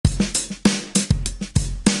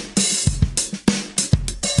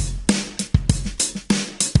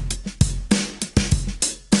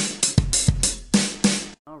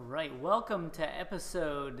welcome to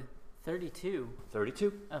episode 32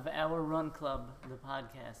 32. of Our Run Club, the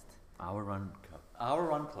podcast. Our Run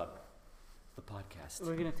Club, the podcast.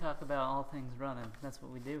 We're going to talk about all things running. That's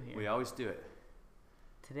what we do here. We always do it.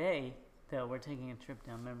 Today, though, we're taking a trip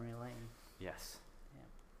down memory lane. Yes.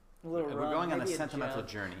 A little We're run, going on a maybe sentimental jog,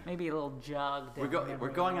 journey. Maybe a little jog down We're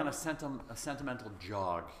memory going lane. on a sentimental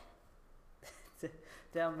jog.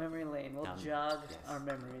 Down memory lane. We'll jog our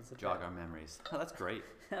memories. Jog our memories. Oh, that's great.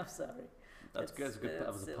 I'm sorry. That's good. That's good.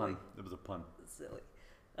 That was a pun. It was a pun. That's silly.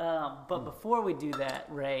 But before we do that,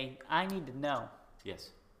 Ray, I need to know. Yes.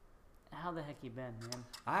 How the heck you been, man?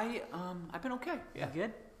 I've been okay. Yeah. You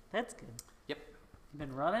good? That's good. Yep. You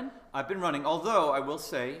been running? I've been running, although I will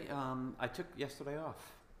say I took yesterday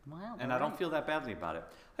off. Wow. And I don't feel that badly about it.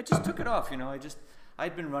 I just took it off, you know.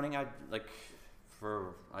 I'd been running. I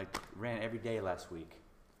ran every day last week.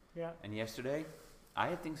 Yeah. And yesterday, I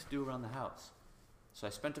had things to do around the house. So I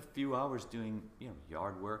spent a few hours doing,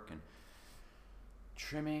 yard work and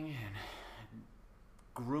trimming and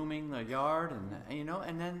grooming the yard,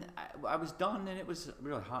 and then I was done, and it was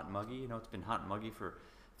really hot and muggy. It's been hot and muggy for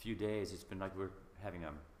a few days. It's been like we're having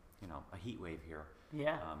a heat wave here.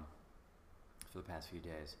 Yeah. For the past few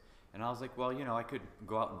days. And I was like, well, I could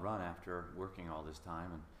go out and run after working all this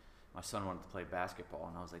time, and my son wanted to play basketball,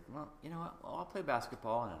 and I was like, well, you know what, I'll play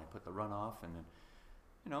basketball, and then I put the run off, and then,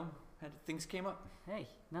 things came up. Hey,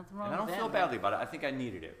 nothing wrong and I with don't that, feel badly about it. I think I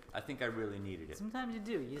needed it. I think I really needed it. Sometimes you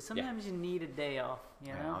do. Sometimes you need a day off,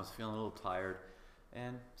 you know? I was feeling a little tired,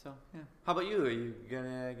 and so, yeah. How about you? Are you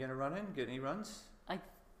gonna run in? Get any runs?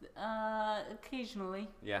 Occasionally.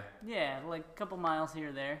 Yeah. Yeah, like a couple miles here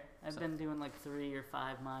or there. I've been doing like 3 or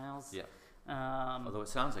 5 miles. Yeah. Although it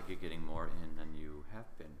sounds like you're getting more in than you have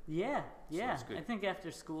been. Yeah. that's good. I think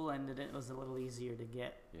after school ended, it was a little easier to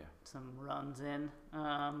get some runs in.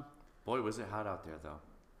 Boy, was it hot out there, though.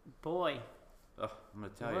 Boy. I'm going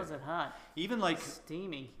to tell you. Was it hot? Even like...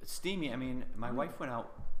 Steamy. Steamy. I mean, my wife went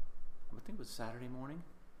out, I think it was Saturday morning,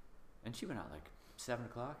 and she went out like 7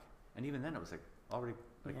 o'clock. And even then it was like already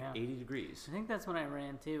 80 degrees. I think that's when I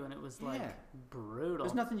ran too, and it was like brutal.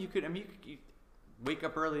 There's nothing you could... I mean, you wake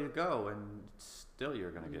up early to go, and still you're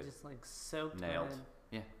going to get just like soaked. Nailed.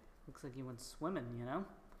 Yeah. Looks like you went swimming, you know?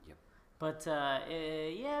 Yep. But,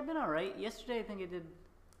 I've been all right. Yesterday, I think I did...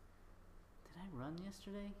 Did I run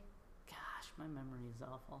yesterday? Gosh, my memory is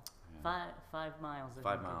awful. Yeah. 5 miles.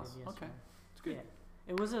 5 miles. Okay. It's good.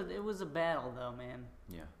 Yeah. It was a battle, though, man.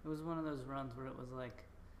 Yeah. It was one of those runs where it was, like,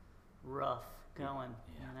 rough going,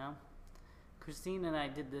 you know? Christine and I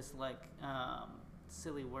did this, like,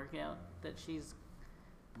 silly workout that she's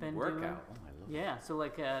been doing. Oh, I love it. Yeah, so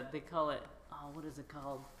like they call it, what is it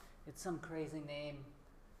called? It's some crazy name.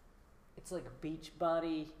 It's like beach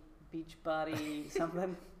body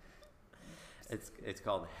something. It's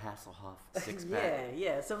called Hasselhoff six pack.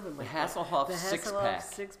 yeah, something like the Hasselhoff that. six Hasselhoff pack.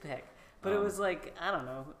 6-pack. But it was like, I don't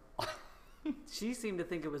know. She seemed to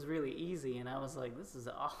think it was really easy, and I was like, this is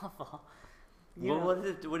awful.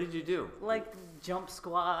 What did you do? Like jump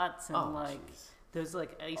squats and geez. Those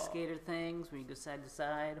like ice skater things where you go side to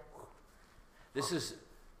side. This is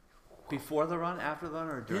before the run, after the run,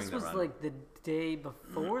 or during the run? This was like the day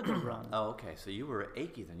before the run. Oh, okay. So you were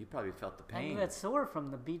achy then. You probably felt the pain. I got sore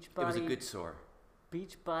from the beach body. It was a good sore.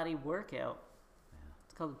 Beach body workout. Yeah.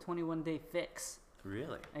 It's called the 21-day fix.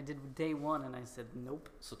 Really? I did day 1 and I said nope.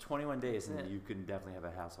 So 21 days and you can definitely have a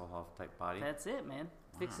Hasselhoff type body. That's it, man.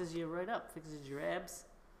 Wow. Fixes you right up. Fixes your abs.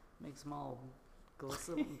 Makes them all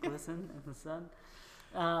glisten in the sun.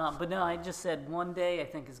 But no, I just said 1 day I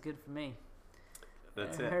think is good for me.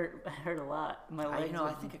 That's it. Hurt a lot. My legs.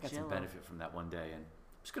 I think I got some benefit from that 1 day, and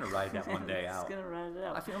I'm just gonna ride that 1 day out. Just gonna ride it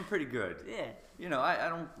out. I feel pretty good. Yeah. I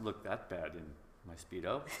don't look that bad in my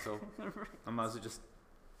Speedo, so I might as well just,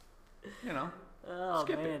 Oh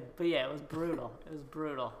skip man, it. But yeah, it was brutal. It was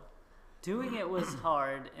brutal. Doing it was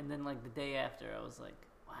hard, and then like the day after, I was like,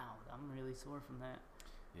 wow, I'm really sore from that.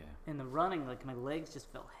 Yeah. And the running, like my legs just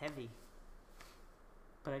felt heavy.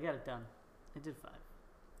 But I got it done. I did 5.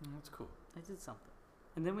 That's cool. I did something.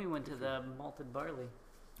 And then we went to the malted barley.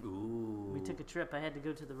 Ooh. We took a trip. I had to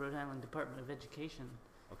go to the Rhode Island Department of Education.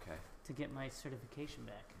 Okay. To get my certification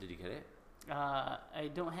back. Did you get it? I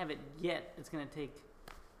don't have it yet. It's going to take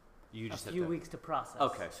a few weeks to process.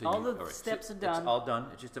 Okay. So all the steps are done. It's all done.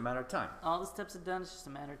 It's just a matter of time. All the steps are done. It's just a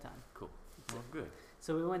matter of time. Cool. Well, good.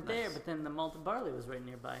 So we went there, but then the malted barley was right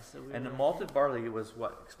nearby. So the malted barley was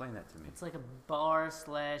what? Explain that to me. It's like a bar /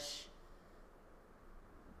 like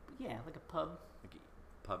a pub.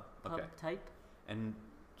 Pub type. And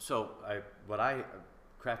so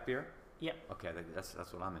craft beer? Yep. Okay, that's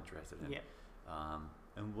what I'm interested in. Yep.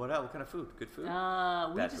 And what else? What kind of food? Good food? We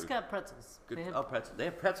Bad just food. got pretzels. Good. They have, Pretzels. They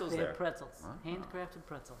have pretzels they there. have pretzels. Wow. Handcrafted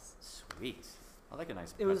pretzels. Sweet. I like a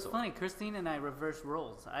nice It pretzel. was funny. Christine and I reversed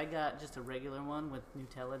roles. I got just a regular one with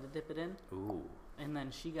Nutella to dip it in, Ooh. and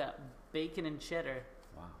then she got bacon and cheddar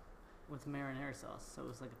Wow. with marinara sauce. So it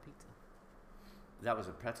was like a pizza. That was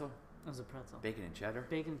a pretzel? It was a pretzel. Bacon and cheddar?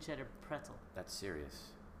 Bacon and cheddar pretzel. That's serious.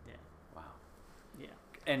 Yeah. Wow. Yeah.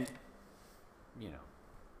 And you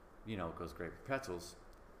know, it goes great with pretzels.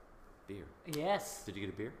 Beer. Yes. Did you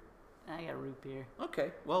get a beer? I got root beer.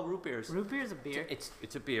 Okay. Well, root beer is. Root beer is a beer.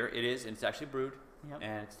 It's a beer. It is, and it's actually brewed, Yep.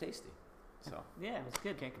 and it's tasty. So Yeah, it was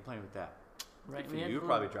good. can't complain with that. Right. Good for we you. had You the were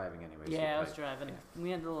probably little- driving anyway. Yeah, I was driving. We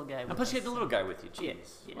had the little guy with And plus, you had us. the little guy with you. Yeah,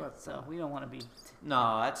 Jeez. yeah. What So the- we don't want to be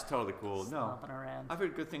No, that's totally cool. No, stomping around. I've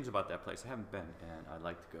heard good things about that place. I haven't been, and I'd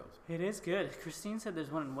like to go. It is good. Christine said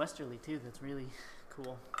there's one in Westerly too that's really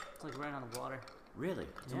cool. It's like right on the water. Really?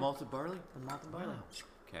 It's a Yeah. malted barley? The Malted Barley. Wow.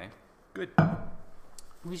 Okay. Good.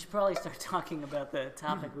 We should probably start talking about the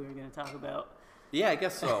topic we were going to talk about. Yeah, I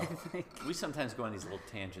guess so. We sometimes go on these little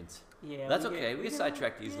tangents. Yeah, That's okay. We get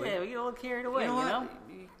sidetracked easily. Yeah, we get a little carried away. You know what? know?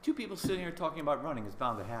 Two people sitting here talking about running is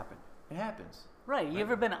bound to happen. It happens. Right. You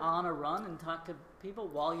ever been on a run and talked to people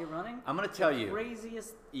while you're running? I'm going to tell The you.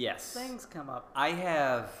 craziest Yes. things come up. I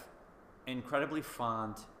have incredibly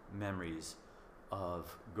fond memories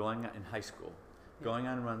of going in high school, Yeah. going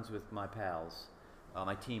on runs with my pals,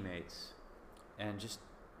 my teammates, and just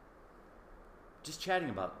chatting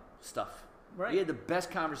about stuff. Right. We had the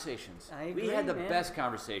best conversations. I We agree, had the man. best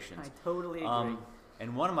conversations. I totally agree.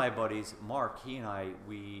 And one of my buddies, Mark, he and I,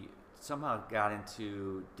 we somehow got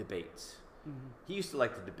into debates. Mhm. He used to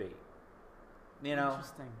like to debate. You know?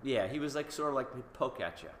 Interesting. Yeah, he was like sort of like he'd poke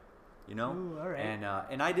at you. You know? Ooh, all right.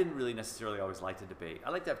 And I didn't really necessarily always like to debate. I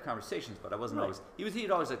like to have conversations, but I wasn't Right. always.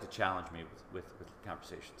 He'd always like to challenge me with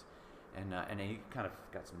conversations, and he kind of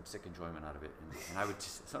got some sick enjoyment out of it. And I would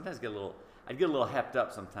just sometimes I'd get a little hepped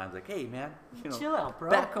up sometimes, like, hey man, you know, Chill out, bro.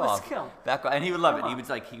 back Let's off, go. back off. And he would love Come it. on.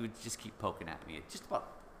 He would just keep poking at me, just about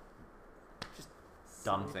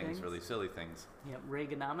dumb Silly things, really silly things. Yeah,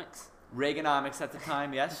 Reaganomics. Reaganomics at the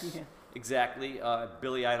time, yes, Yeah. exactly.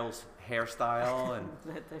 Billy Idol's hairstyle and.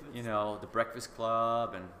 That type of You know, the Breakfast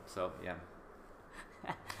Club, and so yeah.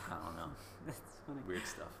 I don't know, That's funny. weird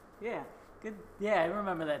stuff. Yeah, good. Yeah, I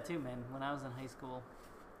remember that too, man. When I was in high school,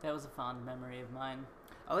 that was a fond memory of mine.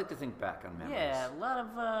 I like to think back on memories. Yeah, a lot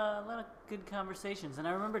of good conversations, and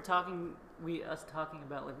I remember us talking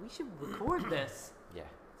about like we should record this. Yeah.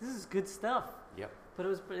 This is good stuff. Yep. But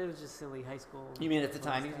it was just silly high school. You mean at the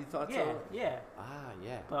stuff. time you thought Yeah, so? yeah. Ah,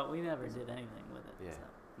 yeah. But we never did anything with it. Yeah. So,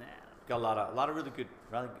 nah. Got a lot of really good,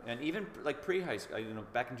 and even like pre-high school. You know,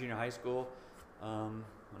 back in junior high school, when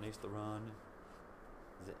I used to run,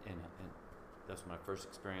 and that's my first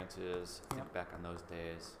experiences. I think Yep. back on those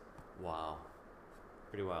days. Wow.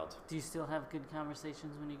 Pretty wild. Do you still have good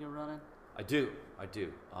conversations when you go running? I do.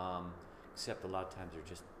 Except a lot of times they're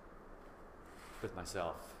just with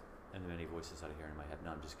myself and the many voices I hear in my head.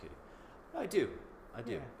 No, I'm just kidding. I do.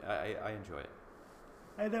 I enjoy it.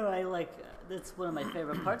 I know. I like. That's one of my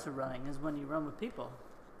favorite parts of running is when you run with people.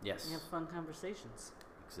 Yes, You have fun conversations.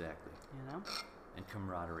 exactly. You know. And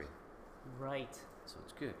camaraderie. Right. So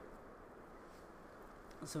it's good.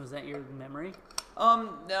 So is that your memory?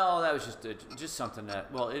 No, that was just something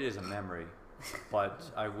that. Well, it is a memory,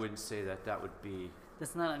 but I wouldn't say that would be.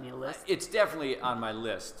 That's not on your list. It's definitely on my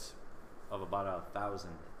list of about 1,000.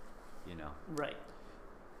 You know, Right.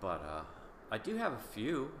 but I do have a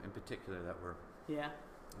few in particular that were. Yeah.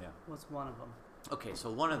 Yeah. What's one of them? Okay,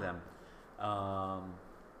 so one of them,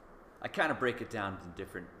 I kind of break it down into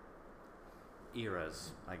different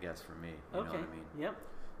eras, I guess, for me. You know what I mean? Yep.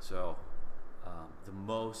 So, the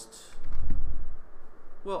most.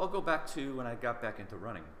 Well, I'll go back to when I got back into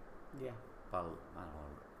running, Yeah. about, I don't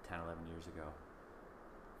know, 10, 11 years ago.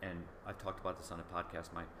 And I've talked about this on a podcast.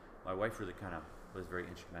 My wife really kind of was very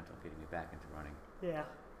instrumental in getting me back into running. Yeah.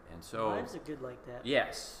 And so. Lives are good like that.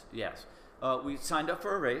 Yes. We signed up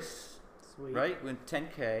for a race. Sweet. Right, went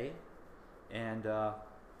 10K, and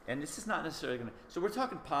this is not necessarily gonna. So we're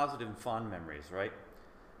talking positive and fond memories, right?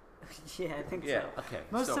 Yeah, I think Yeah. so. Okay.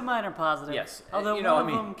 Most so of mine are positive. yes, Although you know, one I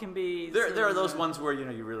of mean, them can be. there are those similar. ones where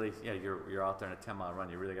you really you're out there in a 10-mile run.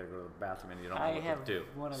 You really got to go to the bathroom and you don't know I what have to do.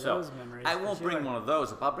 one of so those memories. I for won't bring sure. one of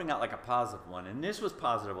those up. I'll bring out like a positive one, and this was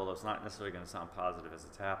positive, although it's not necessarily going to sound positive as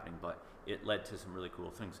it's happening, but it led to some really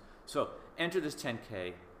cool things. So enter this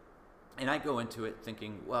 10K, and I go into it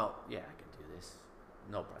thinking, well, yeah, I can do this.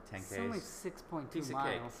 No, bro, 10K. It's only 6.2 piece of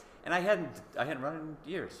cake. miles. And I hadn't run in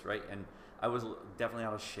years, right? And I was definitely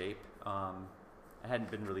out of shape. I hadn't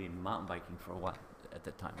been really mountain biking for a while at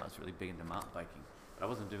that time. I was really big into mountain biking, but I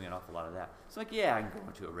wasn't doing an awful lot of that. So like, yeah, I can go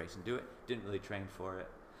into a race and do it. Didn't really train for it.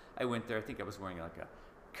 I went there. I think I was wearing like a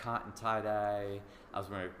cotton tie-dye. I was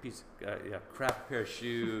wearing a piece of crap pair of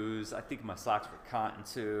shoes. I think my socks were cotton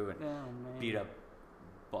too, and beat up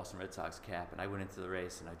Boston Red Sox cap. And I went into the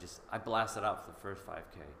race, and I blasted out for the first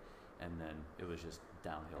 5K, and then it was just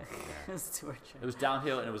downhill from there. It was torture. It was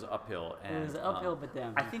downhill and it was uphill. And, it was uphill but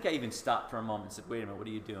downhill. I think I even stopped for a moment and said, wait a minute, what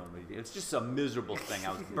are you doing? It's just a miserable thing.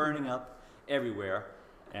 I was burning up everywhere,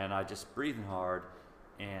 and I just breathing hard,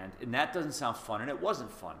 and that doesn't sound fun, and it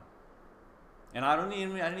wasn't fun. And I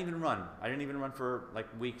didn't even run. I didn't even run for like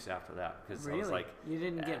weeks after that because I was like, you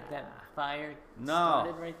didn't get that fire no,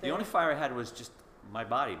 started right there? The only fire I had was just my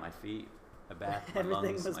body, my feet, my back, my everything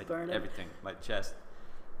lungs, was burning. Everything, my chest,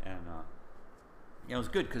 and it was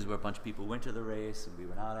good because a bunch of people went to the race and we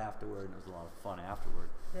went out afterward, and it was a lot of fun afterward.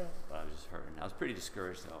 Yeah. But I was just hurting. I was pretty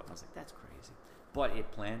discouraged though. I was like, that's crazy. But it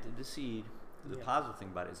planted the seed. The positive thing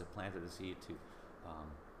about it is it planted the seed to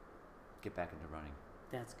get back into running.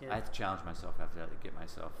 That's good. I had to challenge myself after that to get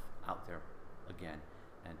myself out there again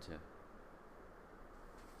and to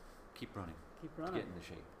keep running. Keep running. To get into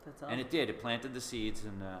shape. That's awesome. And it did. It planted the seeds,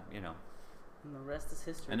 and And the rest is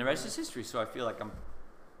history. And the rest is history. So I feel like I'm.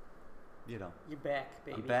 You're back,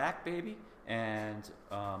 baby. I'm back, baby, and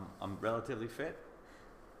I'm relatively fit.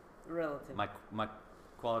 Relative. My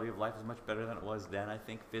quality of life is much better than it was then, I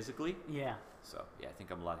think, physically. Yeah. So yeah, I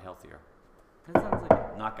think I'm a lot healthier. That sounds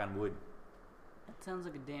like knock on wood. That sounds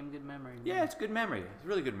like a damn good memory. Man. Yeah, it's a good memory. It's a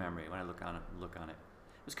really good memory when I look on it.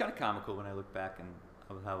 It was kind of comical when I look back and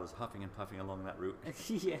I was huffing and puffing along that route.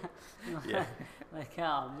 Yeah. Yeah. Like,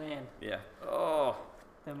 oh man. Yeah. Oh.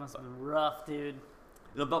 That must have been rough, dude.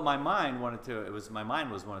 But my mind wanted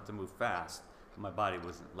to move fast, but my body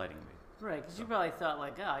wasn't letting me. Right, because you probably thought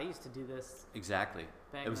like, oh, I used to do this Exactly.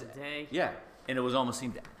 back in the day. Yeah, and it was almost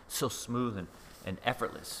seemed so smooth and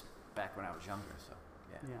effortless back when I was younger. So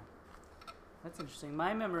Yeah. That's interesting.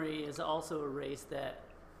 My memory is also a race that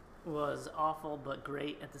was awful but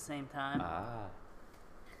great at the same time.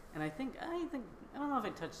 And I don't know if I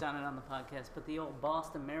touched on it on the podcast, but the old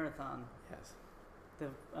Boston Marathon. Yes.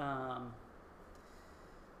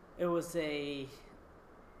 It was a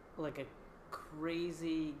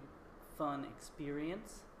crazy fun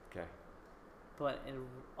experience. Okay. But an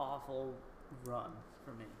awful run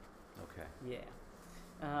for me. Okay.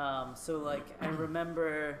 Yeah. So like I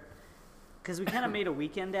remember, because we kind of made a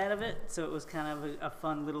weekend out of it, so it was kind of a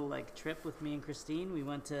fun little like trip with me and Christine. We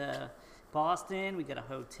went to Boston. We got a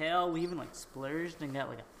hotel. We even like splurged and got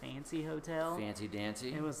like a fancy hotel. Fancy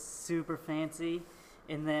dancy. It was super fancy,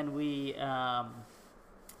 and then we.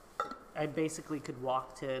 I basically could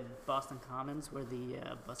walk to Boston Commons where the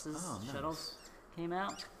shuttles came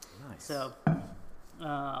out. Nice. So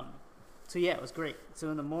yeah, it was great.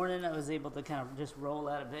 So in the morning, I was able to kind of just roll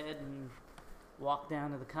out of bed and walk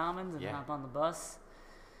down to the Commons and hop on the bus.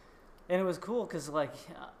 And it was cool because like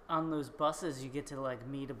on those buses, you get to like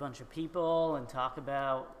meet a bunch of people and talk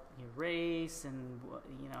about your race and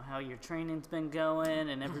how your training's been going,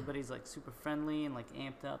 and everybody's like super friendly and like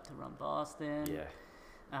amped up to run Boston. Yeah.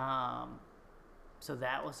 So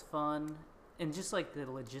that was fun, and just like the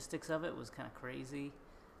logistics of it was kind of crazy,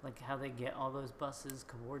 like how they get all those buses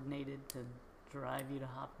coordinated to drive you to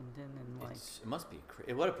Hopkinton, and like it must be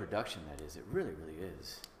what a production that is. It really, really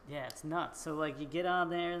is. Yeah, it's nuts. So like you get on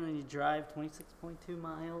there and then you drive 26.2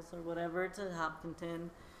 miles or whatever to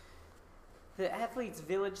Hopkinton. The Athletes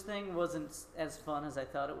Village thing wasn't as fun as I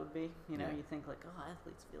thought it would be. You think like, oh,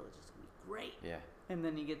 Athletes Village is gonna be great. Yeah. And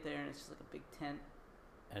then you get there and it's just like a big tent.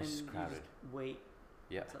 And it's crowded. You just wait.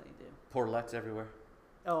 Yeah. That's all you do. Portalettes everywhere.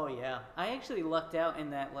 Oh yeah. I actually lucked out in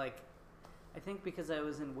that like, I think because I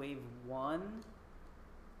was in wave 1,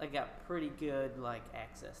 I got pretty good like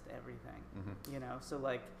access to everything. Mm-hmm. So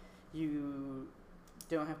like you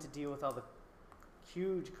don't have to deal with all the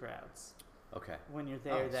huge crowds. Okay. When you're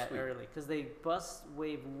there that sweet. early, because they bust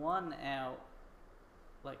wave 1 out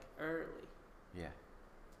like early. Yeah.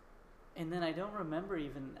 And then I don't remember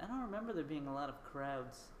there being a lot of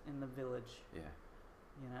crowds in the village.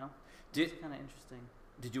 Yeah. It's kind of interesting.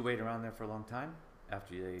 Did you wait around there for a long time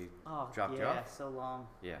after they dropped you off? Yeah, so long.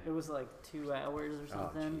 Yeah. It was like 2 hours or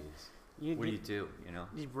something. Oh, jeez. What do you do?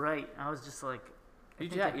 Right. I was just like. You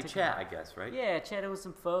chat, I guess, right? Yeah, chatted with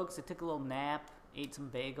some folks. I took a little nap, ate some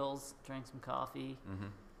bagels, drank some coffee,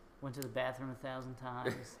 went to the bathroom 1,000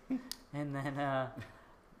 times, and then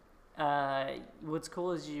what's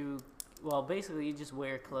cool is basically you just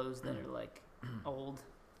wear clothes that are like old,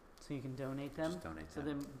 so you can donate them. Just donate so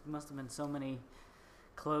them. there must have been so many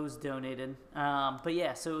clothes donated. But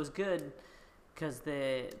yeah, so it was good because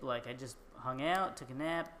I just hung out, took a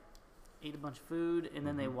nap, ate a bunch of food, and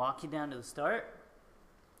then they walk you down to the start.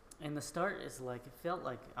 And the start is like, it felt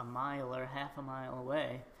like a mile or half a mile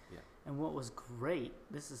away. Yeah. And what was great,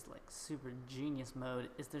 this is like super genius mode,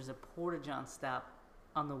 is there's a porta-john stop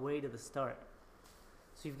on the way to the start.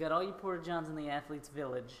 So you've got all your porta-johns in the athletes'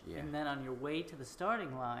 village, and then on your way to the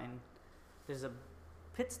starting line, there's a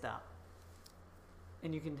pit stop.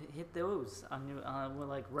 And you can hit those on your,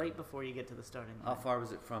 like right before you get to the starting line. How far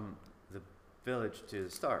was it from the village to the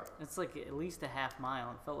start? It's like at least a half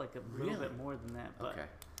mile. It felt like a little bit more than that. But,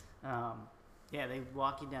 yeah, they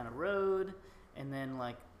walk you down a road, and then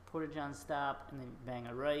like porta-john stop, and then bang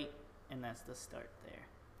a right, and that's the start there.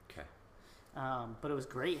 Okay. But it was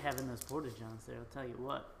great having those porta-johns there. I'll tell you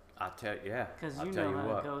what. Yeah. Because you know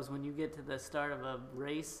how it goes when you get to the start of a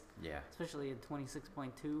race. Yeah. Especially at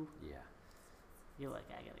 26.2. Yeah. You're like,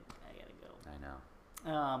 I gotta go. I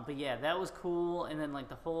know. But yeah, that was cool. And then like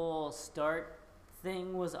the whole start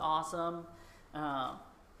thing was awesome.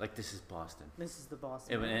 Like this is Boston. This is the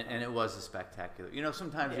Boston. And it was a spectacular. You know,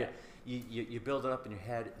 sometimes you build it up in your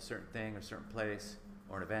head, a certain thing, a certain place,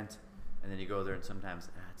 or an event, and then you go there, and sometimes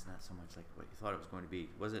it's not so much like what you thought it was going to be.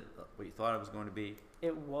 Was it what you thought it was going to be?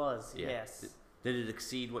 It was, yes. Did it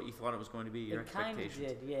exceed what you thought it was going to be? Your expectations? It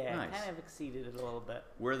kind of did, yeah. Nice. It kind of exceeded it a little bit.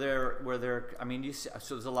 Were there? I mean, you see,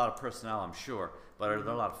 so there's a lot of personnel, I'm sure, but are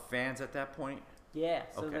there a lot of fans at that point? Yeah.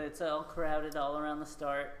 So it's all crowded all around the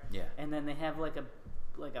start. Yeah. And then they have like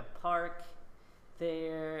a park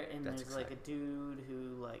there, and That's there's like a dude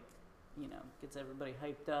who like, you know, gets everybody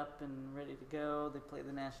hyped up and ready to go. They play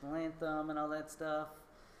the national anthem and all that stuff.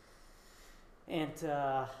 And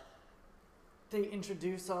they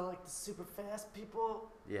introduce all like the super fast people.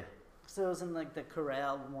 Yeah. So it was in like the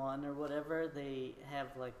Corral 1 or whatever, they have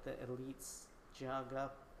like the elites jog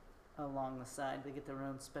up along the side. They get their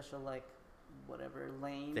own special like whatever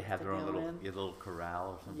lane. They have their own little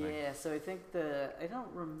corral or something. Yeah, so I think I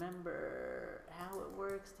don't remember how it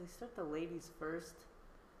works. They start the ladies first.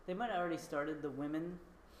 They might have already started the women,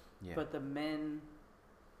 but the men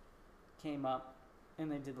came up. And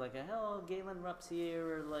they did like hello, Galen Rupp's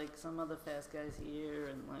here, or like some other fast guys here,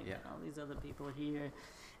 and like all these other people are here,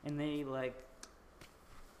 and they like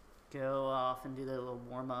go off and do their little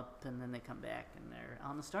warm up, and then they come back and they're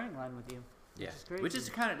on the starting line with you. Yeah, which is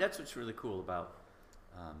kind of that's what's really cool about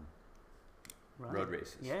road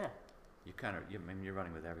races. Yeah, you're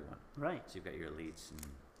running with everyone. Right. So you've got your elites, and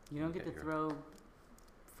you don't get to throw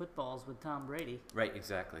footballs with Tom Brady. Right,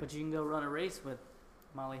 exactly. But you can go run a race with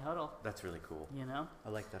Molly Huddle. That's really cool. You know? I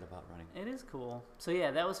like that about running. It is cool. So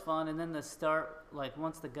yeah, that was fun. And then the start, like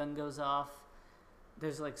once the gun goes off,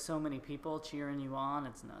 there's like so many people cheering you on.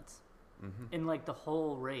 It's nuts. Mm-hmm. In like the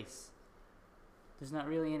whole race, there's not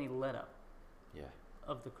really any let up. Yeah.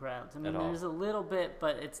 Of the crowds. I mean, there's a little bit,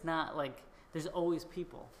 but it's not like there's always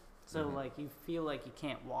people. So like you feel like you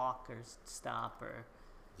can't walk or stop or.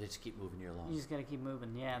 They just keep moving you along. You just gotta keep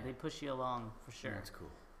moving. Yeah, they push you along for sure. Yeah, that's cool.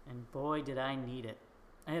 And boy, did I need it.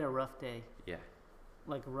 I had a rough day. Yeah.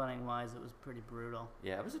 Like running wise, it was pretty brutal.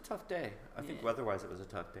 Yeah, it was a tough day. I think weather-wise, it was a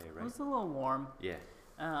tough day, right? It was a little warm. Yeah.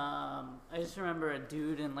 I just remember a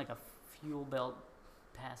dude in like a fuel belt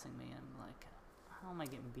passing me, and I'm like, how am I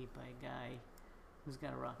getting beat by a guy who's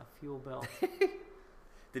got to rock a fuel belt?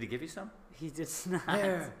 Did he give you some? He just not.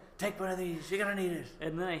 Here, take one of these. You're gonna need it.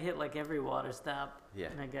 And then I hit like every water stop. Yeah.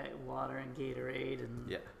 And I got water and Gatorade,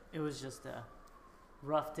 and it was just a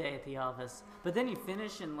rough day at the office. But then you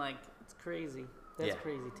finish and like it's crazy. That's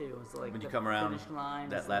crazy too. It's like when you come around finish line,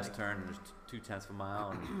 that last turn, there's 0.2 of a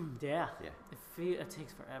mile. And yeah. It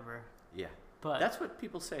takes forever. Yeah. But that's what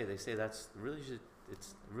people say. They say that's really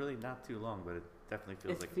it's really not too long, but it definitely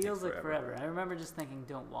feels like it feels like forever. I remember just thinking,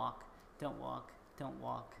 don't walk, don't walk, don't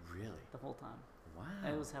walk. Really? The whole time. Wow.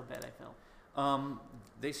 That was how bad I felt.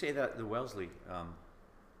 They say that the Wellesley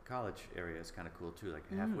College area is kind of cool too, like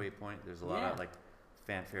halfway point. There's a lot of like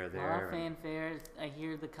fanfare there. A lot of fanfare. I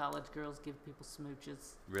hear the college girls give people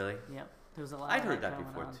smooches. Really? Yep. There was a lot. I'd heard that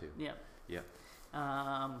before too. Yep. Yep.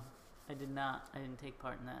 I did not. I didn't take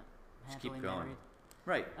part in that. Just keep going.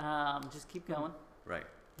 Married. Right. Just keep going. Right.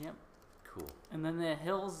 Yep. Cool. And then the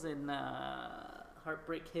hills in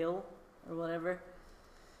Heartbreak Hill or whatever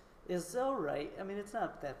is all right. I mean, it's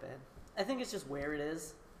not that bad. I think it's just where it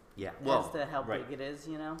is. Yeah. Well, as to how big it is,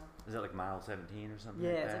 you know. Is that like mile 17 or something?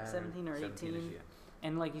 Yeah, like it's that? like 17 or 18.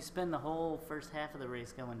 And like you spend the whole first half of the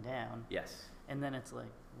race going down. Yes. And then it's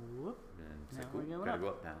like, whoop. And it's now like, we're going gotta up. go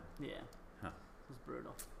up now. Yeah. Huh. It was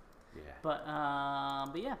brutal. Yeah. But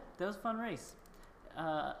yeah, that was a fun race.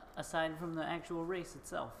 Aside from the actual race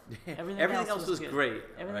itself, everything else was great.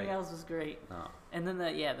 Everything else was great. Oh. And then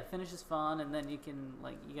the finish is fun, and then you can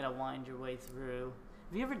you gotta wind your way through.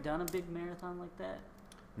 Have you ever done a big marathon like that?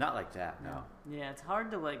 Not like that, no. Yeah, it's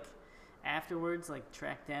hard to like afterwards like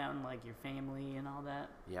track down like your family and all that.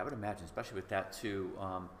 Yeah, I would imagine, especially with that too,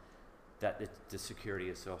 the security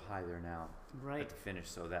is so high there now Right. at the finish,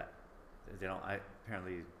 so that they don't.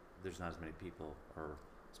 Apparently, there's not as many people or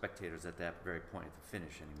spectators at that very point at the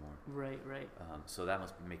finish anymore. Right. So that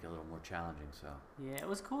must make it a little more challenging. So Yeah, it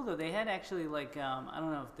was cool though. They had actually like I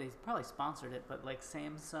don't know if they probably sponsored it, but like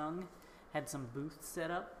Samsung had some booths set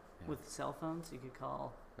up with cell phones you could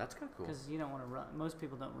call. that's kind of cool. Because you don't want to run. Most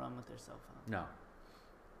people don't run with their cell phone. No,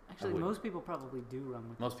 Actually, most people probably do run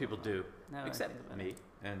with. most their people cell do, phone. Now that I except think about me it.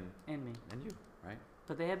 and And me. you, right?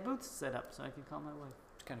 But they had booths set up, so I could call my wife.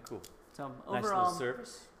 It's kind of cool. So Nice overall, little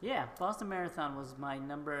service. yeah, Boston Marathon was my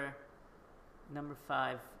number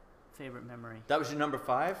 5 favorite memory. That was your number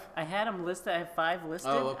 5? I had them listed. I have 5 listed.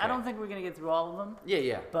 Oh, okay. I don't think we're gonna get through all of them,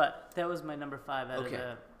 Yeah. but that was my number 5 out Okay. of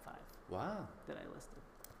the 5 Wow. that I listed.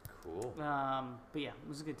 Cool. But yeah, it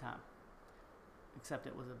was a good time. Except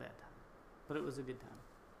it was a bad time, but it was a good time.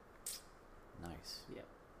 Nice. Yeah.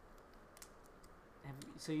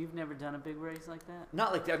 So you've never done a big race like that?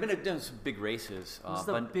 Not like that. I've been doing some big races, What's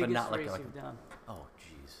the but biggest not like race like. you've done? Oh,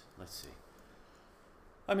 geez. Let's see.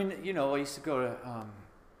 I mean, I used to go to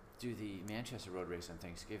do the Manchester Road Race on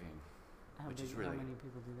Thanksgiving. How Which is big? really- How many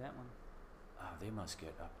people do that one? They must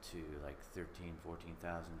get up to like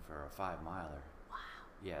 14,000 for a 5-miler. Wow.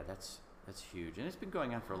 Yeah, that's huge, and it's been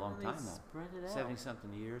going on for a long How do time they though. Spread it out.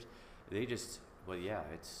 70-something years. They just, well, yeah,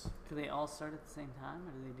 it's. Do they all start at the same time,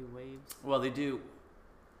 or do they do waves? Well, they do.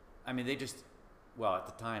 I mean, well, at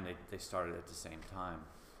the time they started at the same time.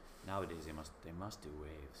 Nowadays they must do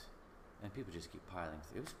waves, and people just keep piling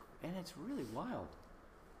through. And it's really wild.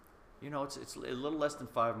 It's a little less than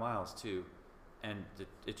 5 miles too, and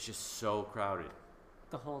it's just so crowded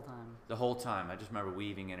The whole time. the whole time. I just remember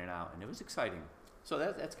weaving in and out, and it was exciting. So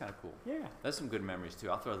that's kind of cool. Yeah. That's some good memories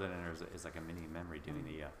too. I'll throw that in there as like a mini memory doing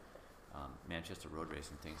the Manchester Road Race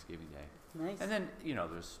on Thanksgiving Day. Nice. And then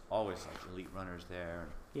there's always like elite runners there.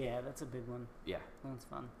 Yeah, that's a big one. Yeah, That's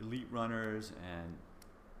fun. elite runners, and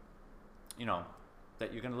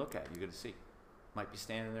that you're gonna look at, you're gonna see. Might be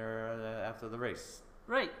standing there after the race,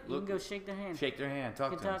 Right. You Look- can go shake their hand. shake their hand,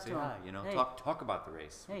 talk You to can them, talk say to 'em. hi. Hey. Talk about the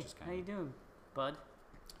race, Hey, which is how kind you of. doing, bud?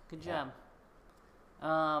 Good Yeah. job.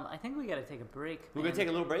 I think we got to take a break. We're gonna take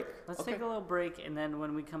a little break. Let's Okay. take a little break, and then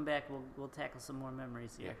when we come back, we'll tackle some more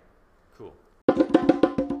memories here. Cool.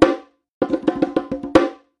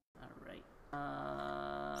 All right.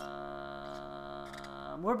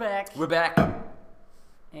 We're back. We're back.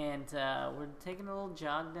 And we're taking a little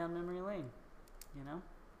jog down memory lane. Yeah.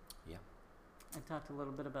 I talked a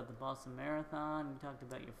little bit about the Boston Marathon. You talked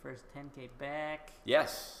about your first 10K back.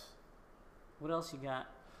 Yes. What else you got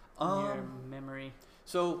in your memory?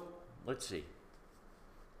 So let's see.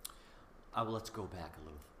 Let's go back a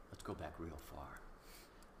little. Let's go back real far.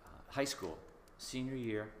 High school, senior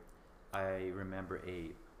year, I remember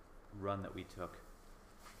a run that we took,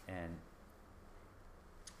 and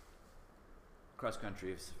cross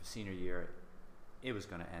country of senior year, it was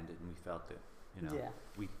going to end it, and we felt it. Yeah.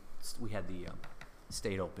 We had the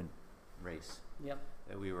state open race Yep.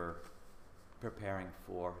 that we were preparing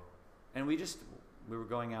for, and we were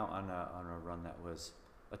going out on a run that was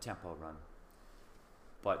a tempo run,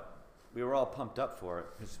 but we were all pumped up for it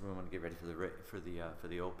because we wanted to get ready for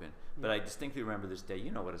the open. But I distinctly remember this day.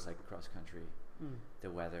 You know what it's like cross country, the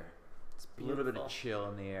weather, It's a little bit beautiful. of chill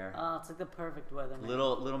in the air. Oh, it's like the perfect weather, man.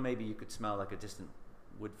 Little maybe you could smell like a distant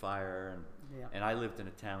wood fire, Yeah. and I lived in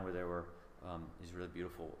a town where there were these really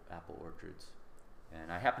beautiful apple orchards,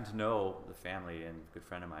 and I happened to know the family and a good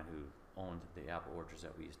friend of mine who owned the apple orchards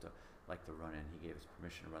that we used to like to run in. He gave us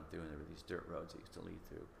permission to run through, and there were these dirt roads that used to lead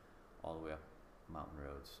through all the way up mountain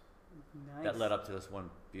roads Nice. that led up to this one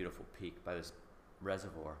beautiful peak by this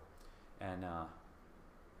reservoir, and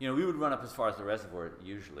we would run up as far as the reservoir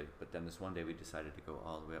usually, but then this one day we decided to go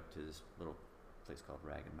all the way up to this little place called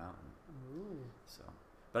Ragged Mountain. Ooh. So,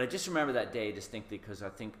 but I just remember that day distinctly because I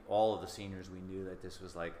think all of the seniors, we knew that this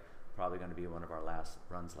was like probably going to be one of our last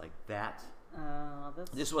runs like that.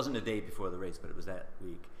 That's This wasn't the day before the race, but it was that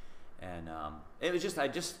week, and it was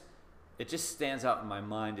it just stands out in my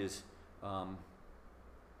mind is,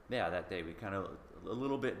 that day we kind of a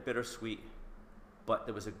little bit bittersweet, but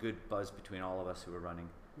there was a good buzz between all of us who were running,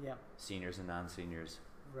 yeah. seniors and non-seniors,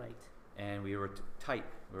 Right. and we were tight.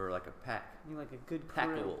 We were like a pack. You like a good Pack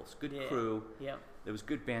crew. of wolves, good Yeah. crew. Yep. There was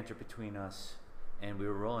good banter between us, and we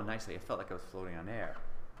were rolling nicely. I felt like I was floating on air.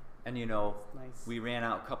 And Nice. we ran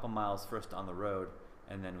out a couple miles first on the road,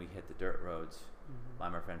 and then we hit the dirt roads by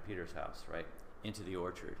my friend Peter's house, right, into the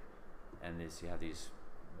orchard. And you have these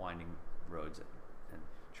winding roads, and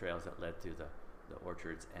trails that led through the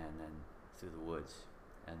orchards and then through the woods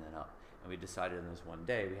and then up. And we decided on this one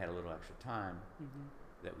day we had a little extra time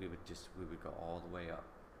that we would go all the way up.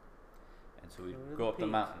 And so we'd go up the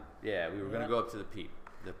mountain. Yeah, we were going to go up to the peak.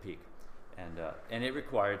 And it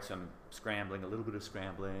required some scrambling, a little bit of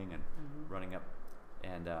scrambling and running up.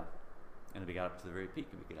 And we got up to the very peak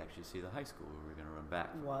and we could actually see the high school where we were going to run back.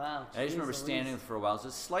 Wow. I just remember standing for a while. It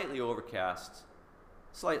was slightly overcast.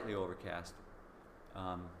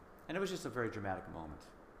 And it was just a very dramatic moment.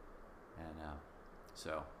 And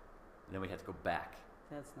and then we had to go back.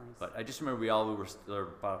 That's nice. But I just remember there were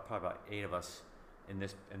probably about 8 of us in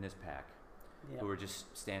this pack who were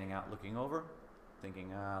just standing out looking over,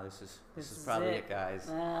 thinking, this is probably it, guys.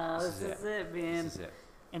 This is it, man. This is it.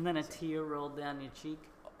 And then a tear rolled down your cheek.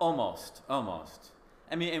 Almost. I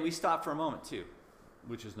mean, and we stopped for a moment too,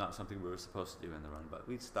 which is not something we were supposed to do in the run, but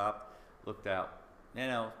we stopped, looked out,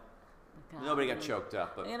 nobody got choked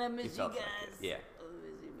up, but and I miss you guys. Yeah. I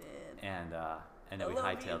miss you, man. And then we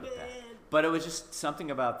hightailed it back. But it was just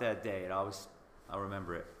something about that day. I'll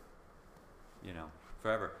remember it,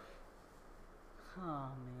 forever. Oh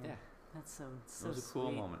man. Yeah. That's so It was a cool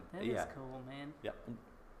sweet. moment. That is cool, man. Yep.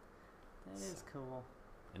 That is cool.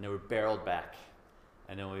 And then we barreled back.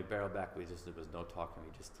 And then when we barreled back, there was no talking.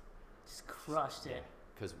 We just crushed it.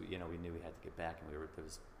 Because we knew we had to get back, and there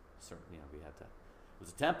was certain, we had to. It was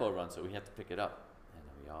a tempo run, so we had to pick it up, and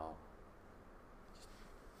then we all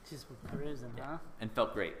just were cruising, huh? And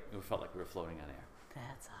felt great. It felt like we were floating on air.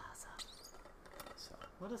 That's awesome. So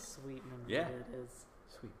what a sweet memory it is.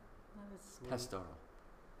 Sweet. That is sweet. Pastoral.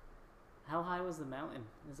 How high was the mountain?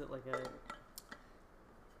 Is it like a?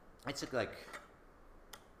 It took like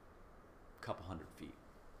a couple hundred feet.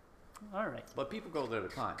 All right. But people go there to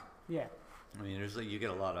climb. Yeah. I mean, you get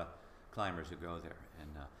a lot of climbers who go there, and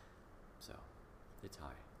so it's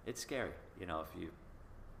high. It's scary, if you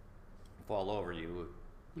fall over, you'd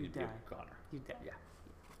be a goner. You die. Yeah.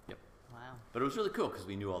 Yep. Wow. But it was really cool because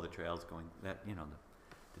we knew all the trails going to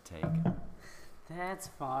take. That's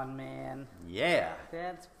fun, man. Yeah.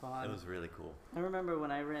 That's fun. It was really cool. I remember when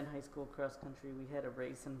I ran high school cross country, we had a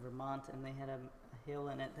race in Vermont, and they had a hill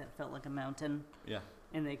in it that felt like a mountain. Yeah.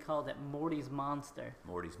 And they called it Morty's Monster.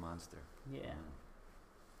 Morty's Monster. Yeah.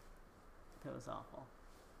 That was awful.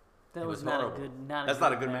 It was not horrible. a good. That's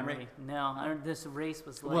not a good memory? No, this race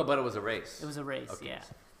was like. Well, but it was a race. It was a race, okay. yeah.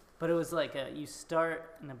 But it was like you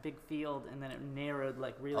start in a big field and then it narrowed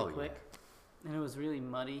like really quick, and it was really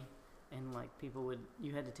muddy, and like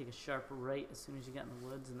you had to take a sharp right as soon as you got in the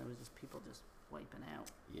woods, and there was just people just wiping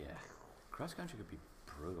out. Yeah, cross country could be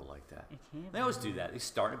brutal like that. It can. They always do that. They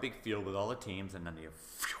start in a big field with all the teams, and then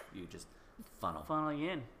you just funnel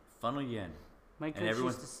you in. My coach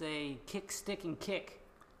used to say, kick, stick, and kick.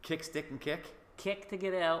 Kick, stick, and kick? Kick to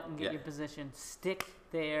get out and get your position. Stick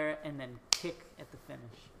there, and then kick at the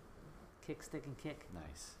finish. Kick, stick, and kick.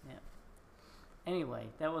 Nice. Yeah. Anyway,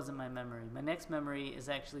 that wasn't my memory. My next memory is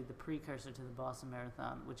actually the precursor to the Boston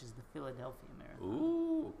Marathon, which is the Philadelphia Marathon.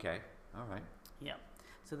 Ooh, okay. All right. Yeah.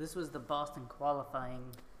 So this was the Boston qualifying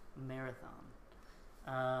marathon.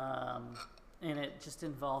 And it just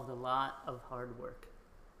involved a lot of hard work.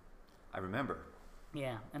 I remember.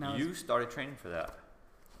 Yeah. And you started training for that.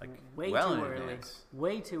 Like way well too in early. advance.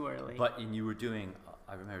 Way too early. And you were doing,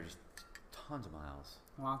 I remember, just tons of miles.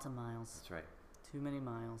 Lots of miles. That's right. Too many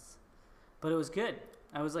miles. But it was good.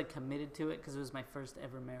 I was like committed to it because it was my first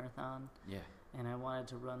ever marathon. Yeah. And I wanted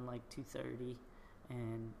to run like 2:30,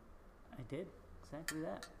 and I did exactly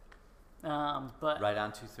that. But right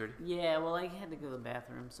on 2:30. Yeah. Well, I had to go to the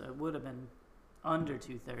bathroom, so it would have been under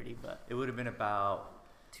 2:30, but it would have been about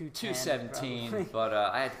 2:17. But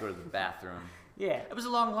I had to go to the bathroom. Yeah. It was a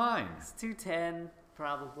long line. It's 2:10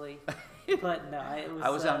 probably. But no, it was. I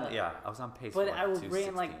was on pace. But for I ran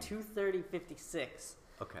 2:16. like 2:30.56.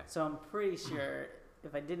 Okay. So I'm pretty sure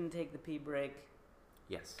if I didn't take the pee break,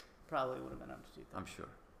 yes, probably would have been under 2:30. I'm sure.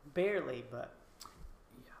 Barely, but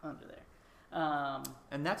under there.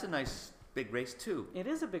 And that's a nice big race too. It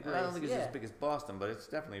is a big race. I don't think it's as big as Boston, but it's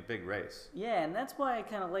definitely a big race. Yeah, and that's why I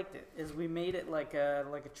kind of liked it. Is we made it like a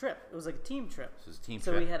trip. It was like a team trip. So it was a team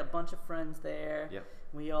trip. So we had a bunch of friends there. Yep.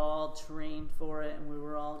 We all trained for it, and we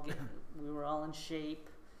were all in shape.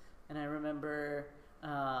 And I remember,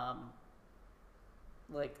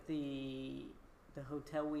 like the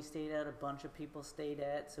hotel we stayed at, a bunch of people stayed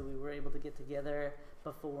at, so we were able to get together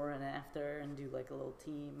before and after and do like a little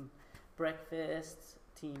team breakfast,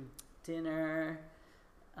 team dinner.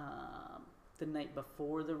 The night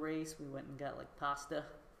before the race, we went and got like pasta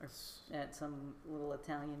at some little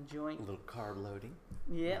Italian joint. A little carb loading.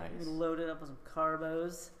 Yeah, nice. We loaded up with some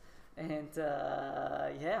carbos, and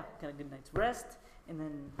got a good night's rest. and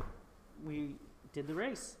then we did the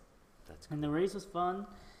race. That's And the race was fun.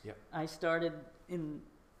 Yep. I started in,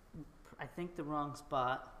 I think, the wrong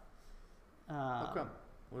spot. How come?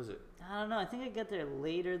 What was it? I don't know. I think I got there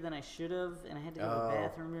later than I should have, and I had to go to the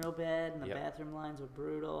bathroom real bad, and the bathroom lines were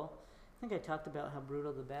brutal. I think I talked about how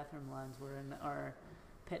brutal the bathroom lines were in our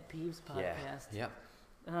Pet Peeves podcast. Yeah.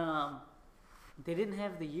 Yep. They didn't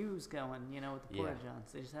have the U's going, with the porta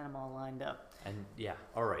johns. They just had them all lined up. And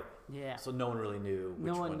all right. Yeah. So no one really knew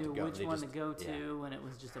which one to go. which one to go to, and it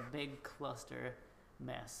was just a big cluster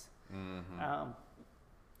mess. Mm-hmm.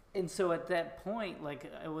 And so at that point,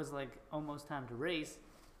 it was almost time to race,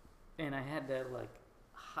 and I had to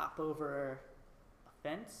hop over a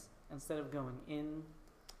fence instead of going in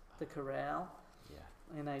the corral.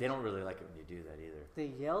 Yeah. And they don't really like it when you do that either.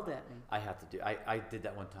 They yelled at me. I have to do. I did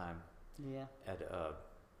that one time. Yeah. And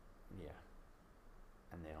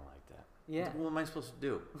they don't like that. Yeah. What am I supposed to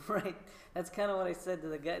do? Right. That's kind of what I said to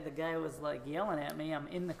the guy. The guy was yelling at me. I'm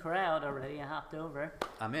in the crowd already. I hopped over.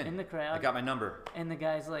 I'm in the crowd. I got my number. And the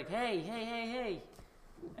guy's like, hey.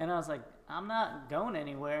 And I was like, I'm not going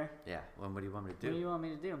anywhere. Yeah. Well, what do you want me to do? What do you want me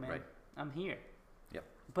to do, man? Right. I'm here. Yep.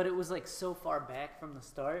 But it was so far back from the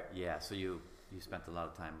start. Yeah. So you spent a lot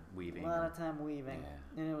of time weaving. A lot of time weaving.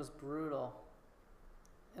 Yeah. And it was brutal.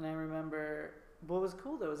 And I remember, what was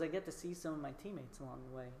cool though is I get to see some of my teammates along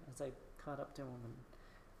the way as I caught up to them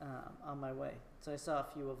and, on my way. So I saw a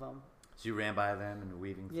few of them. So you ran by them and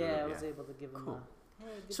weaving through. Yeah, I was able to give them cool. a,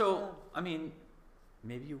 hey, good so job. I mean,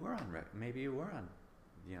 maybe you were on.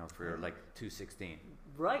 For 2:16.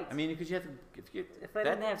 Right. I mean, because you have to. If I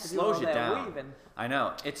didn't have to do slows all you that down. weaving. I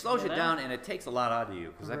know it slows you down and it takes a lot out of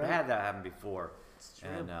you because I've had that happen before. It's true.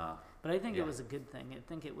 And, but I think it was a good thing. I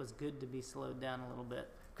think it was good to be slowed down a little bit.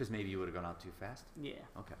 Because maybe you would have gone out too fast? Yeah.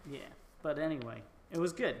 Okay. Yeah. But anyway, it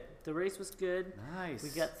was good. The race was good. Nice. We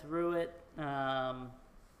got through it.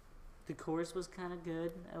 The course was kind of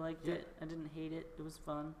good. I liked it. I didn't hate it. It was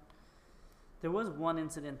fun. There was one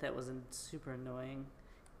incident that was super annoying.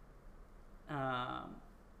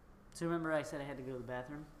 So remember I said I had to go to the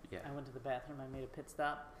bathroom? Yeah. I went to the bathroom. I made a pit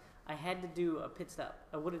stop. I had to do a pit stop.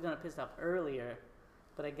 I would have done a pit stop earlier,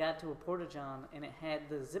 but I got to a porta john and it had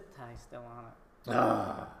the zip tie still on it.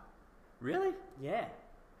 Really? Yeah.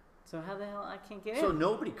 So how the hell I can't get in? So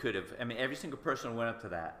nobody could have. I mean, every single person who went up to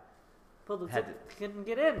that. Well, the zip couldn't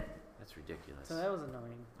get in. That's ridiculous. So that was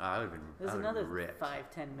annoying. I would have been. There's another ripped.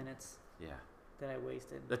 5-10 minutes. Yeah. That I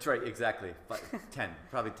wasted. That's right. Exactly. 10.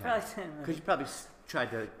 Probably 10. Probably 10 minutes. Because you probably tried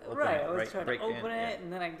to open it. I was trying to break open in. it,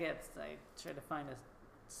 and then I tried to find a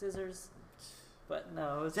scissors, but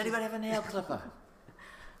no. Does anybody have a nail clipper?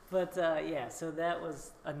 But yeah, so that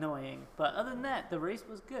was annoying. But other than that, the race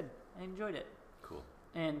was good. I enjoyed it. Cool.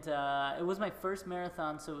 And it was my first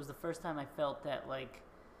marathon, so it was the first time I felt that,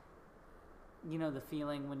 the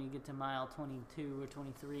feeling when you get to mile 22 or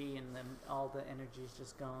 23 and then all the energy's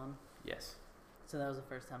just gone. Yes. So that was the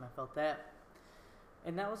first time I felt that.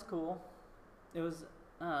 And that was cool. It was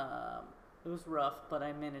rough, but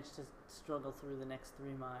I managed to struggle through the next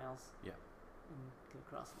 3 miles. Yeah. And get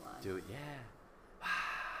across the line. Do it, yeah.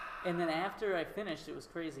 And then after I finished, it was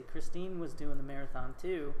crazy. Christine was doing the marathon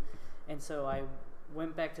too, and so I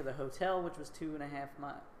went back to the hotel, which was 2.5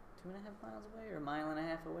 miles away, or 1.5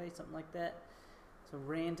 miles away, something like that. So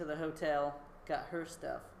ran to the hotel, got her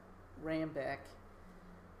stuff, ran back,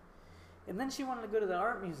 and then she wanted to go to the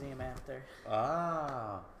art museum after.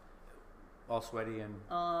 Ah. All sweaty and.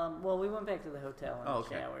 Well, we went back to the hotel and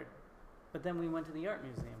okay. showered, but then we went to the art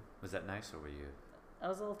museum. Was that nice, or were you? I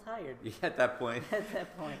was a little tired. Yeah, at that point. At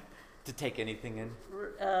that point. To take anything in?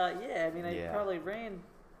 Yeah, I mean, I probably ran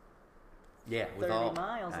 30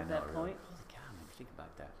 miles at that point. Holy cow, man, think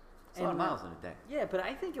about that. It's a lot of miles in a day. Yeah, but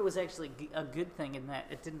I think it was actually a good thing in that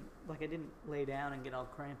it didn't, I didn't lay down and get all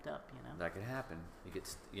cramped up, That could happen. You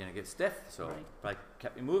get stiff, so Right. probably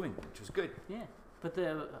kept you moving, which was good. Yeah, but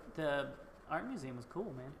the art museum was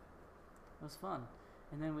cool, man. It was fun.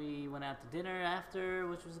 And then we went out to dinner after,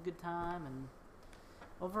 which was a good time, and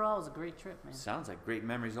overall, it was a great trip, man. Sounds like great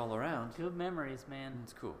memories all around. Good memories, man.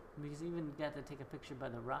 That's cool. We even got to take a picture by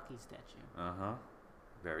the Rocky statue. Uh-huh.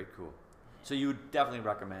 Very cool. So you would definitely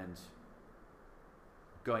recommend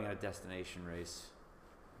going on a destination race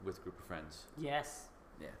with a group of friends? Yes.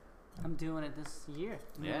 Yeah. I'm doing it this year.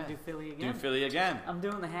 I'm gonna do Philly again. Do Philly again. I'm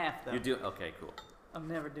doing the half, though. Okay, cool. I'm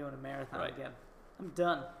never doing a marathon Right. again. I'm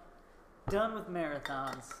done. Done with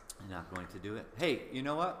marathons. You're not going to do it? Hey, you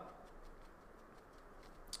know what?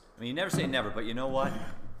 I mean, you never say never, but you know what?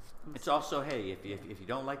 It's also, hey, if you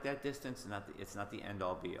don't like that distance, it's not the end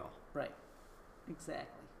all be all. Right.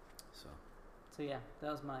 Exactly. So yeah, that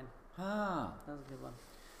was mine. Ah. That was a good one.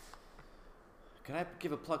 Can I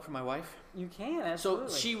give a plug for my wife? You can, absolutely.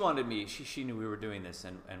 So she wanted me. She knew we were doing this,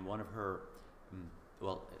 and one of her,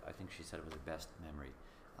 well, I think she said it was her best memory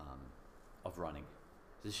of running.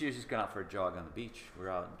 So she was just going out for a jog on the beach. We're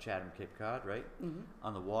out in Chatham, Cape Cod, right? Mm-hmm.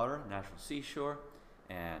 On the water, natural seashore,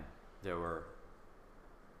 and there were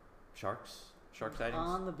shark sightings.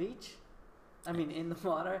 On the beach? I mean, in the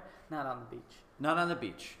water, not on the beach. Not on the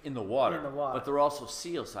beach, in the water. In the water. But there were also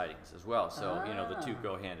seal sightings as well. So, the two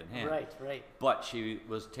go hand in hand. Right. But she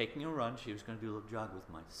was taking a run. She was going to do a little jog with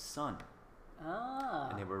my son.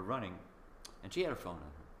 And they were running. And she had her phone on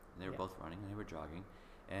her. And they were both running and they were jogging.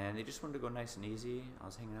 And they just wanted to go nice and easy. I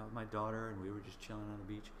was hanging out with my daughter and we were just chilling on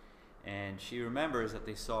the beach. And she remembers that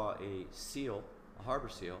they saw a seal, a harbor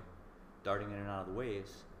seal, darting in and out of the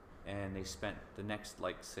waves. And they spent the next,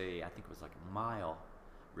 I think it was like a mile,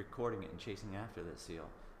 recording it and chasing after that seal.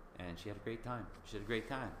 And she had a great time.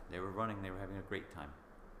 They were running, they were having a great time.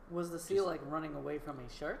 Was the seal running away from a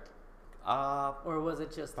shark? Or was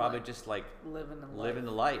it just probably just living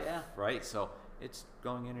the life, yeah. right? So it's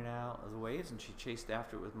going in and out of the waves, and she chased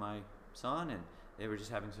after it with my son, and they were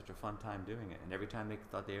just having such a fun time doing it. And every time they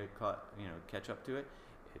thought they would catch up to it,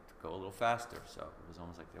 it'd go a little faster. So it was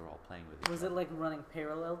almost like they were all playing with it. Was it like running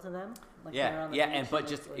parallel to them?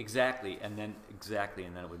 Exactly, and then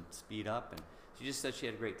it would speed up, and she just said she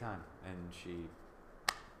had a great time, and she,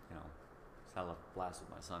 had a blast with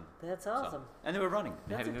my son. That's awesome. So, and they were running,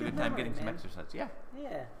 and having a good time, getting some exercise. Yeah.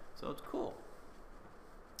 Yeah. So it's cool.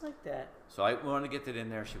 Like that. So I wanted to get that in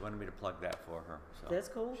there. She wanted me to plug that for her. So that's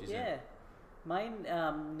cool. She's yeah. In. My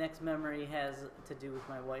next memory has to do with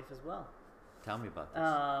my wife as well. Tell me about this.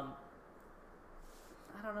 I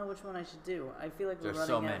don't know which one I should do. I feel like we're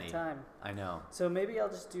running out of time. I know. So maybe I'll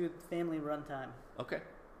just do family run time. Okay.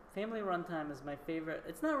 Family run time is my favorite.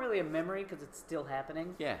 It's not really a memory because it's still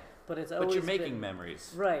happening. Yeah. But it's always But you're making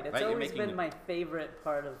memories. Right. It's always been my favorite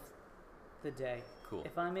part of the day. Cool.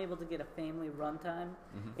 If I'm able to get a family run time,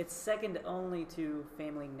 it's second only to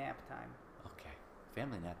family nap time. Okay.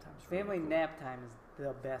 Family nap time is Family really cool. nap time is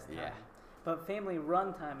the best time. Yeah. But family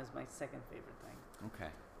run time is my second favorite thing.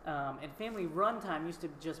 Okay. And family run time used to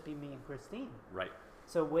just be me and Christine. Right.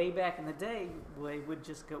 So way back in the day,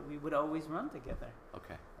 we would always run together.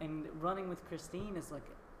 Okay. And running with Christine is like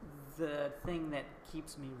the thing that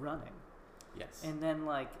keeps me running. Yes. And then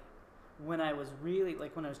when I was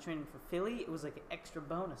when I was training for Philly, it was like extra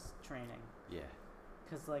bonus training. Yeah.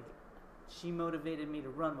 Because she motivated me to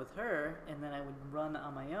run with her, and then I would run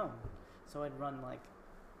on my own. So I'd run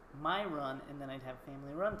my run, and then I'd have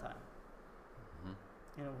family run time.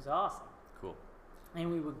 And it was awesome. Cool.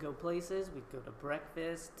 And we would go places. We'd go to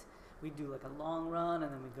breakfast. We'd do a long run,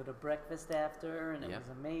 and then we'd go to breakfast after, and it was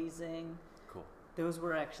amazing. Cool. Those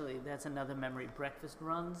were that's another memory, breakfast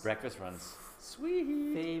runs. Breakfast runs.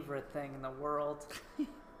 Sweet. Favorite thing in the world.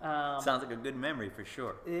 Sounds like a good memory for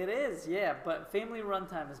sure. It is, yeah. But family run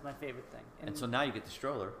time is my favorite thing. And so now you get the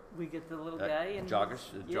stroller. We get the little guy and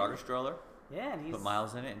jogger stroller. Yeah, and put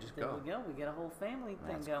Miles in it and just there go. We go. We get a whole family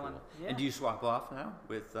thing going. Cool. Yeah. And do you swap off now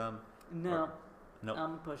with? No. No.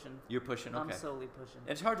 I'm pushing. You're pushing. Okay. I'm slowly pushing.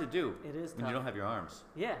 It's hard to do. It is when you don't have your arms.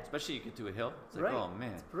 Yeah. Especially you get to a hill. It's right. Oh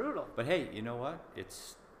man. It's brutal. But hey, you know what?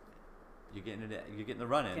 You're getting the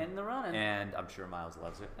run in. Getting the run in. And I'm sure Miles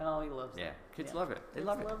loves it. Oh, he loves it. Yeah. Kids love it. They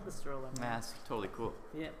love the stroller. That's totally cool.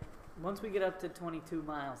 Yeah. Once we get up to 22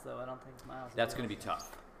 miles, though, I don't think Miles. That's going to be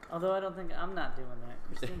tough. Although I'm not doing that.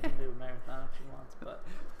 Christine can do a marathon if she wants, but.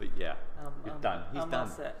 But yeah. You're done. He's done. All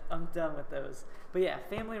set. I'm done with those. But yeah,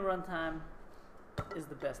 family run time is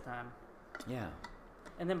the best time. Yeah.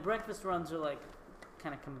 And then breakfast runs are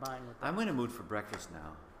kind of combined with that. I'm in a mood for breakfast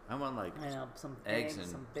now. I want some eggs and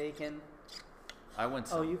some bacon. I want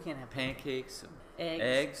some you can't have pancakes, some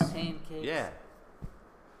eggs, pancakes. Yeah.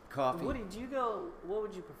 Coffee. Woody, what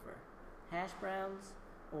would you prefer? Hash browns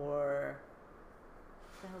or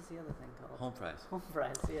what the hell's the other thing called? Home fries. Home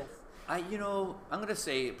fries, yes. I'm gonna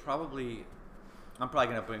say I'm probably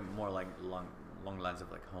gonna bring more long lines of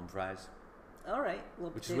home fries. All right.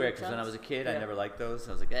 Which is weird because when I was a kid, I never liked those.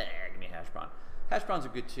 I was like, give me a hash brown. Hash browns are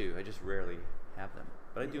good too. I just rarely have them,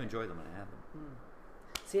 but I do enjoy them when I have them.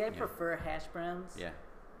 See, I prefer hash browns. Yeah.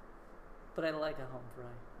 But I like a home fry.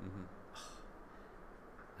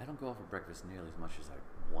 I don't go out for breakfast nearly as much as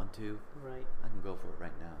I want to. Right. I can go for it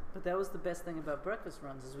right now. But that was the best thing about breakfast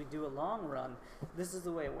runs is we do a long run. This is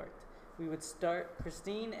the way it worked. We would start,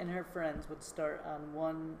 Christine and her friends would start on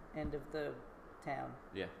one end of the town.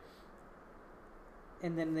 Yeah.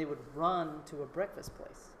 And then they would run to a breakfast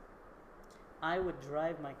place. I would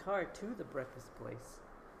drive my car to the breakfast place,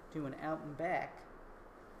 do an out and back,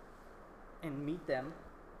 and meet them,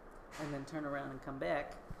 and then turn around and come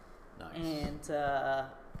back. Nice. And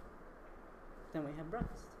then we have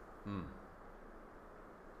breakfast.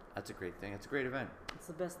 That's a great thing. It's a great event. It's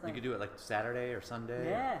the best thing. You could do it like Saturday or Sunday.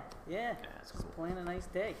 Yeah. Yeah, that's Just cool. plan a nice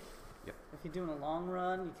day. Yep. If you're doing a long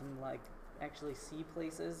run, you can like actually see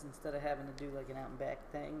places instead of having to do like an out and back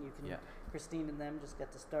thing. You can. Yeah. Christine and them just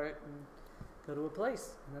got to start and go to a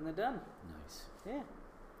place, and then they're done. Nice. Yeah, it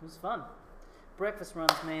was fun. Breakfast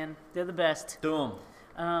runs, man, they're the best. Do 'em.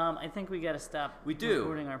 I think we got to stop. We do.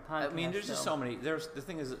 Recording our podcast. I mean, there's just though. so many. The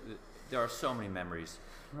thing is, there are so many memories,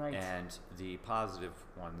 Right. and the positive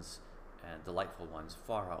ones and delightful ones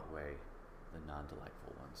far outweigh the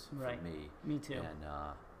non-delightful ones Right. for me. Me too.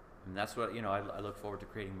 And that's what I look forward to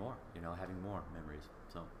creating more. Having more memories.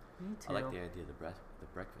 So Me too. I like the idea of the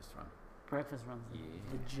breakfast run. Breakfast runs. Yeah.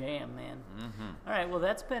 The jam, man. Mm-hmm. All right. Well,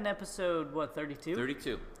 that's been episode 32.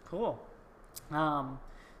 32. Cool.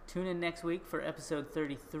 Tune in next week for episode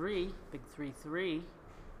 33, big 3-3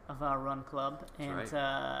 of our Run Club. And That's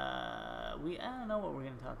I don't know what we're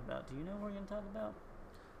going to talk about. Do you know what we're going to talk about?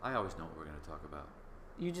 I always know what we're going to talk about.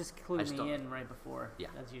 You just clue I just me don't- in right before. Yeah.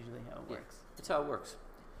 That's usually how it Yeah. works. That's how it works.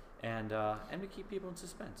 And we keep people in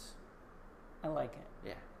suspense. I like it.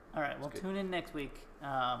 Yeah. All right. Well, good. tune in next week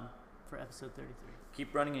for episode 33.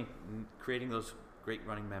 Keep running and creating those great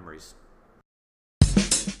running memories.